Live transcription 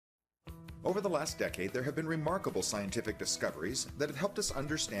Over the last decade, there have been remarkable scientific discoveries that have helped us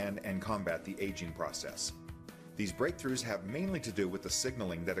understand and combat the aging process. These breakthroughs have mainly to do with the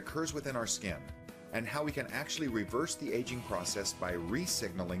signaling that occurs within our skin and how we can actually reverse the aging process by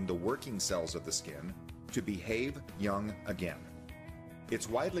re-signaling the working cells of the skin to behave young again. It's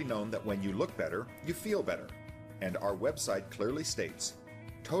widely known that when you look better, you feel better, and our website clearly states,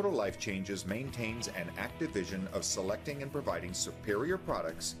 Total Life Changes maintains an active vision of selecting and providing superior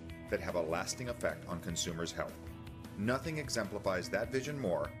products that have a lasting effect on consumers' health. Nothing exemplifies that vision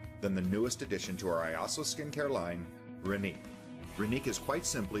more than the newest addition to our IASO skincare line, Renique. Renique is quite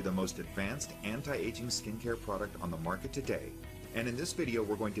simply the most advanced anti-aging skincare product on the market today, and in this video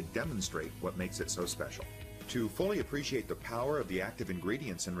we're going to demonstrate what makes it so special. To fully appreciate the power of the active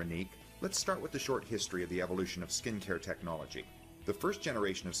ingredients in Renique, let's start with the short history of the evolution of skincare technology. The first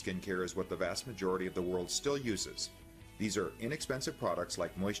generation of skincare is what the vast majority of the world still uses. These are inexpensive products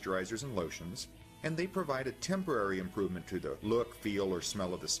like moisturizers and lotions, and they provide a temporary improvement to the look, feel, or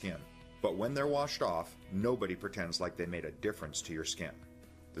smell of the skin. But when they're washed off, nobody pretends like they made a difference to your skin.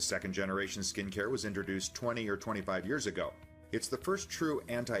 The second generation skincare was introduced 20 or 25 years ago. It's the first true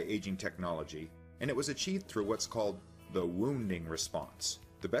anti-aging technology, and it was achieved through what's called the wounding response.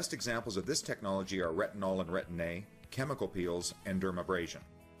 The best examples of this technology are retinol and retin-A, chemical peels, and dermabrasion.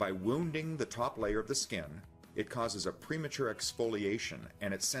 By wounding the top layer of the skin, it causes a premature exfoliation,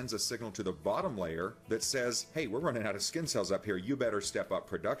 and it sends a signal to the bottom layer that says, hey, we're running out of skin cells up here, you better step up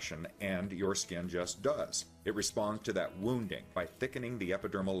production, and your skin just does. It responds to that wounding by thickening the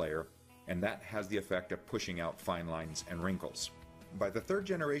epidermal layer, and that has the effect of pushing out fine lines and wrinkles. By the third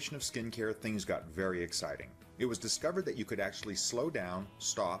generation of skincare, things got very exciting. It was discovered that you could actually slow down,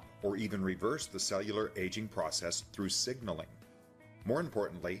 stop, or even reverse the cellular aging process through signaling. More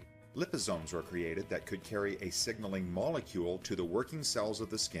importantly, liposomes were created that could carry a signaling molecule to the working cells of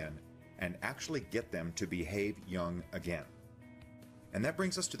the skin and actually get them to behave young again. And that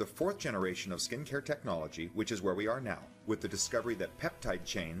brings us to the fourth generation of skincare technology, which is where we are now, with the discovery that peptide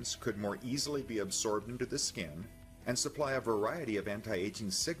chains could more easily be absorbed into the skin and supply a variety of anti-aging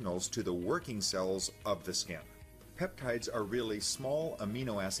signals to the working cells of the skin. Peptides are really small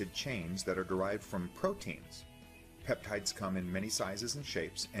amino acid chains that are derived from proteins. Peptides come in many sizes and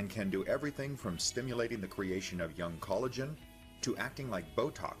shapes and can do everything from stimulating the creation of young collagen to acting like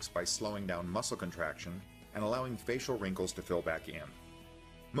Botox by slowing down muscle contraction and allowing facial wrinkles to fill back in.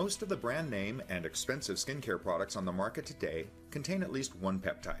 Most of the brand name and expensive skincare products on the market today contain at least one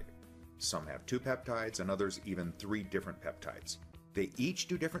peptide. Some have 2 peptides and others even 3 different peptides. They each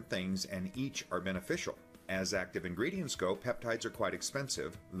do different things and each are beneficial. As active ingredients go, peptides are quite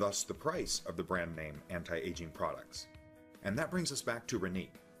expensive, thus the price of the brand name anti-aging products. And that brings us back to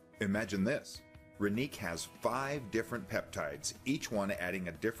Renique. Imagine this. Renique has 5 different peptides, each one adding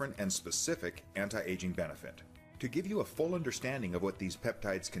a different and specific anti-aging benefit. To give you a full understanding of what these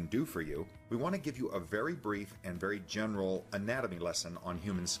peptides can do for you, we want to give you a very brief and very general anatomy lesson on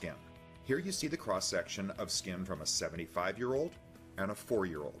human skin. Here you see the cross-section of skin from a 75-year-old and a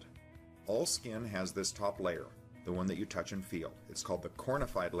 4-year-old. All skin has this top layer, the one that you touch and feel. It's called the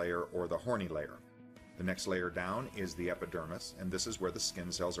cornified layer or the horny layer. The next layer down is the epidermis, and this is where the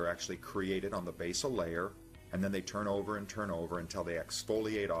skin cells are actually created on the basal layer, and then they turn over until they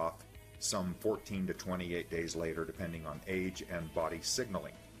exfoliate off some 14 to 28 days later, depending on age and body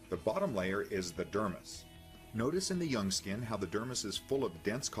signaling. The bottom layer is the dermis. Notice in the young skin how the dermis is full of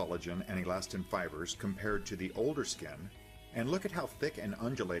dense collagen and elastin fibers compared to the older skin, and look at how thick and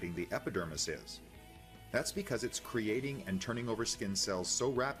undulating the epidermis is. That's because it's creating and turning over skin cells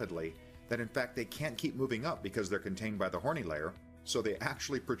so rapidly that in fact they can't keep moving up because they're contained by the horny layer, so they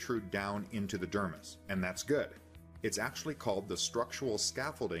actually protrude down into the dermis, and that's good. It's actually called the structural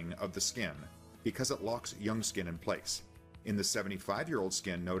scaffolding of the skin because it locks young skin in place. In the 75-year-old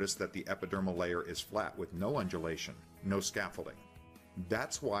skin, notice that the epidermal layer is flat with no undulation, no scaffolding.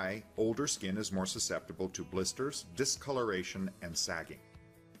 That's why older skin is more susceptible to blisters, discoloration, and sagging.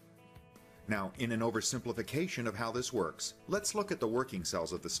 Now, in an oversimplification of how this works, let's look at the working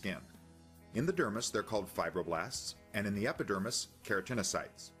cells of the skin. In the dermis, they're called fibroblasts, and in the epidermis,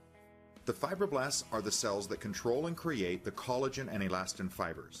 keratinocytes. The fibroblasts are the cells that control and create the collagen and elastin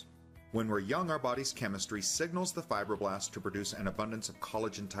fibers. When we're young, our body's chemistry signals the fibroblasts to produce an abundance of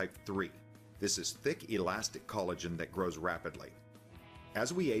collagen type 3. This is thick, elastic collagen that grows rapidly.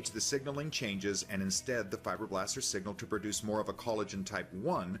 As we age, the signaling changes, and instead the fibroblasts are signaled to produce more of a collagen type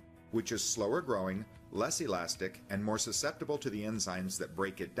 1, which is slower growing, less elastic, and more susceptible to the enzymes that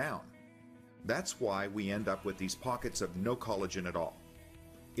break it down. That's why we end up with these pockets of no collagen at all.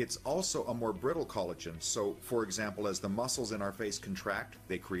 It's also a more brittle collagen, so for example, as the muscles in our face contract,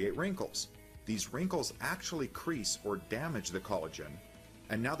 they create wrinkles. These wrinkles actually crease or damage the collagen,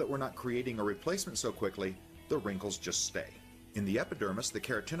 and now that we're not creating a replacement so quickly, the wrinkles just stay. In the epidermis, the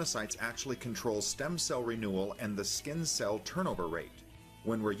keratinocytes actually control stem cell renewal and the skin cell turnover rate.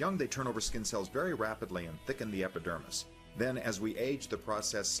 When we're young, they turn over skin cells very rapidly and thicken the epidermis. Then as we age, the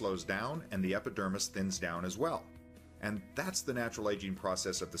process slows down and the epidermis thins down as well. And that's the natural aging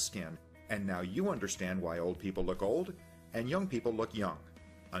process of the skin. And now you understand why old people look old and young people look young.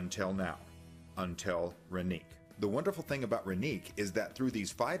 Until now. Until Renique. The wonderful thing about Renique is that through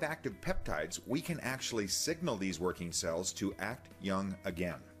these 5 active peptides, we can actually signal these working cells to act young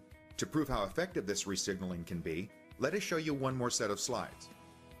again. To prove how effective this resignaling can be, let us show you one more set of slides.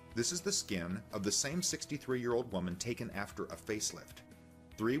 This is the skin of the same 63-year-old woman taken after a facelift.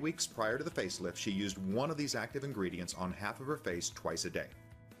 3 weeks prior to the facelift, she used one of these active ingredients on half of her face twice a day.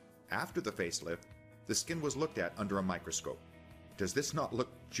 After the facelift, the skin was looked at under a microscope. Does this not look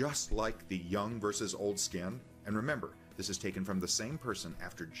just like the young versus old skin? And remember, this is taken from the same person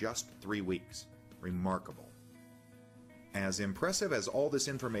after just 3 weeks. Remarkable. As impressive as all this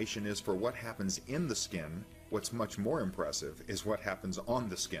information is for what happens in the skin, what's much more impressive is what happens on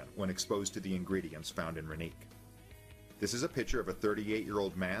the skin when exposed to the ingredients found in Renique. This is a picture of a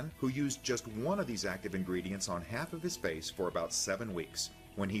 38-year-old man who used just one of these active ingredients on half of his face for about 7 weeks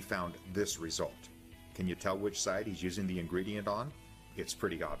when he found this result. Can you tell which side he's using the ingredient on? It's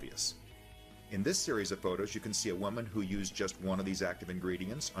pretty obvious. In this series of photos, you can see a woman who used just one of these active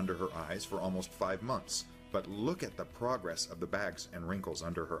ingredients under her eyes for almost 5 months. But look at the progress of the bags and wrinkles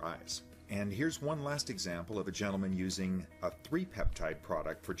under her eyes. And here's one last example of a gentleman using a 3-peptide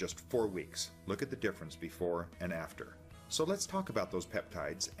product for just 4 weeks. Look at the difference before and after. So let's talk about those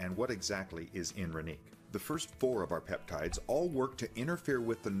peptides and what exactly is in Renique. The first 4 of our peptides all work to interfere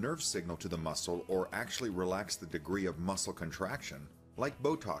with the nerve signal to the muscle or actually relax the degree of muscle contraction, like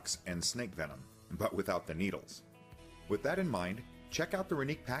Botox and snake venom, but without the needles. With that in mind, check out the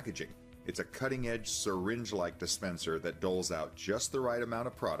Renique packaging. It's a cutting-edge syringe-like dispenser that doles out just the right amount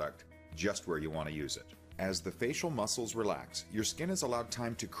of product, just where you want to use it. As the facial muscles relax, your skin is allowed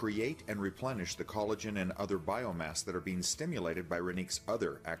time to create and replenish the collagen and other biomass that are being stimulated by Renique's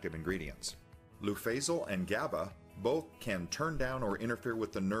other active ingredients. Lufazole and GABA both can turn down or interfere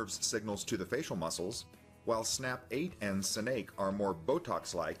with the nerve's signals to the facial muscles, while SNAP8 and Renique are more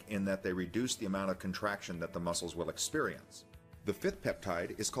Botox-like in that they reduce the amount of contraction that the muscles will experience. The 5th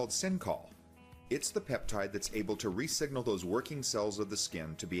peptide is called Syncol. It's the peptide that's able to re-signal those working cells of the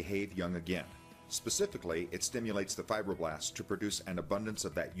skin to behave young again. Specifically, it stimulates the fibroblasts to produce an abundance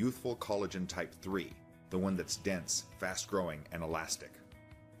of that youthful collagen type 3, the one that's dense, fast-growing, and elastic.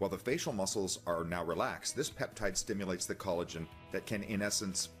 While the facial muscles are now relaxed, this peptide stimulates the collagen that can, in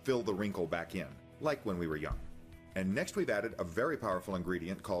essence, fill the wrinkle back in, like when we were young. And next we've added a very powerful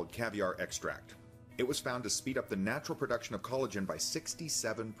ingredient called caviar extract. It was found to speed up the natural production of collagen by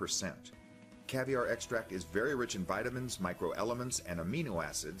 67%. Caviar extract is very rich in vitamins, microelements, and amino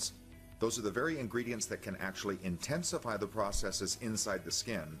acids. Those are the very ingredients that can actually intensify the processes inside the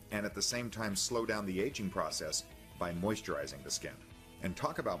skin and at the same time slow down the aging process by moisturizing the skin. And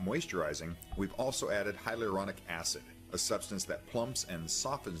talk about moisturizing, we've also added hyaluronic acid, a substance that plumps and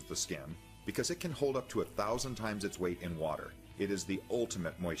softens the skin because it can hold up to 1,000 times its weight in water. It is the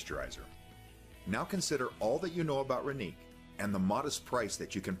ultimate moisturizer. Now consider all that you know about Renique and the modest price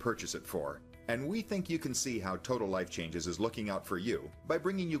that you can purchase it for, and we think you can see how Total Life Changes is looking out for you by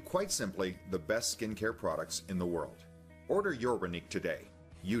bringing you quite simply the best skincare products in the world. Order your Renique today.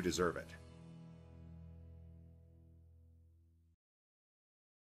 You deserve it.